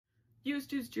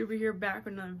Youtooz Juba here, back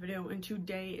with another video, and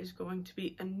today is going to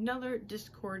be another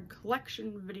Discord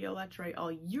collection video. That's right,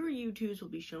 all your Youtooz will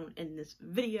be shown in this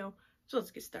video, so let's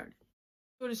get started.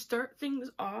 So to start things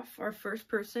off, our first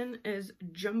person is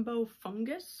Jumbo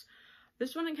Fungus.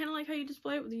 This one, I kind of like how you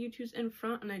display it with the Youtooz in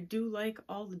front, and I do like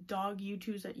all the dog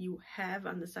Youtooz that you have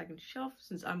on the second shelf.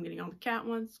 Since I'm getting all the cat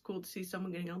ones, it's cool to see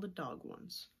someone getting all the dog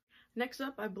ones. Next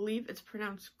up, I believe it's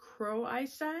pronounced Crow I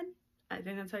said. I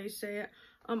think that's how you say it.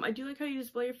 I do like how you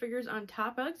display your figures on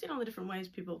top. I like seeing all the different ways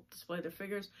people display their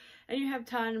figures. And you have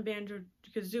Todd and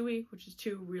Banjo-Kazooie, which is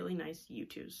two really nice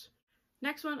Youtooz.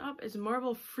 Next one up is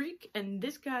Marble Freak, and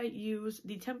this guy used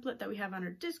the template that we have on our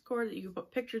Discord that you can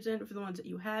put pictures in for the ones that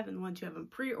you have and the ones you have in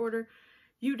pre-order.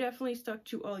 You definitely stuck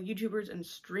to all YouTubers and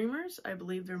streamers. I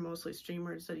believe they're mostly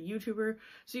streamers instead of YouTuber,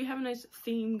 so you have a nice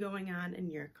theme going on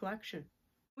in your collection.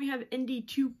 We have Indie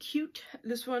Too Cute.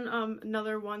 This one,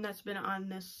 another one that's been on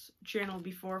this channel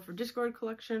before for Discord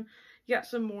collection. You got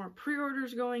some more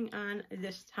pre-orders going on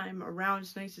this time around.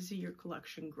 It's nice to see your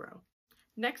collection grow.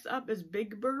 Next up is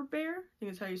Big Burr Bear. I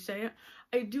think that's how you say it.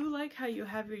 I do like how you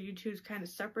have your Youtooz kind of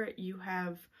separate. You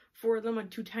have 4 of them on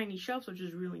 2 tiny shelves, which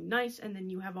is really nice. And then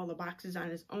you have all the boxes on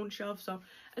his own shelf. So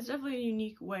it's definitely a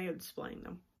unique way of displaying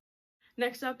them.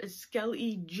 Next up is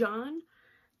Skelly John.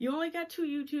 You only got 2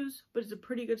 Youtooz, but it's a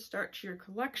pretty good start to your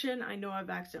collection. I know I've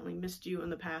accidentally missed you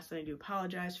in the past, and I do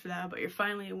apologize for that, but you're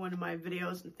finally in one of my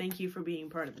videos, and thank you for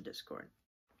being part of the Discord.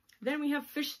 Then we have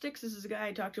Fish Sticks. This is a guy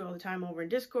I talk to all the time over in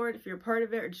Discord. If you're a part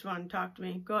of it or just want to talk to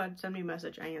me, go ahead, send me a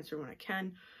message. I answer when I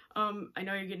can. I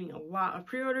know you're getting a lot of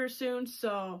pre-orders soon,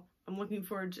 so I'm looking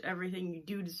forward to everything you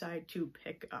do decide to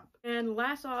pick up. And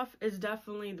last off is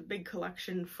definitely the big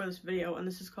collection for this video, and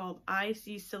this is called I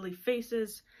See Silly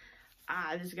Faces.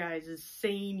 This guy's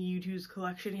insane Youtooz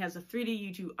collection. He has the 3D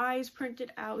Youtooz eyes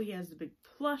printed out. He has the big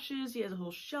plushes. He has a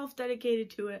whole shelf dedicated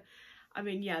to it. I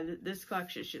mean, yeah, this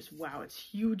collection is just wow. It's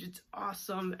huge. It's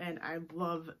awesome, and I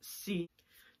love seeing.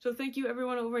 So thank you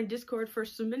everyone over in Discord for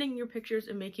submitting your pictures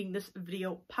and making this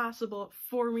video possible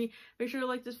for me. Make sure to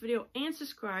like this video and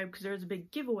subscribe because there's a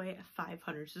big giveaway at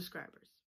 500 subscribers.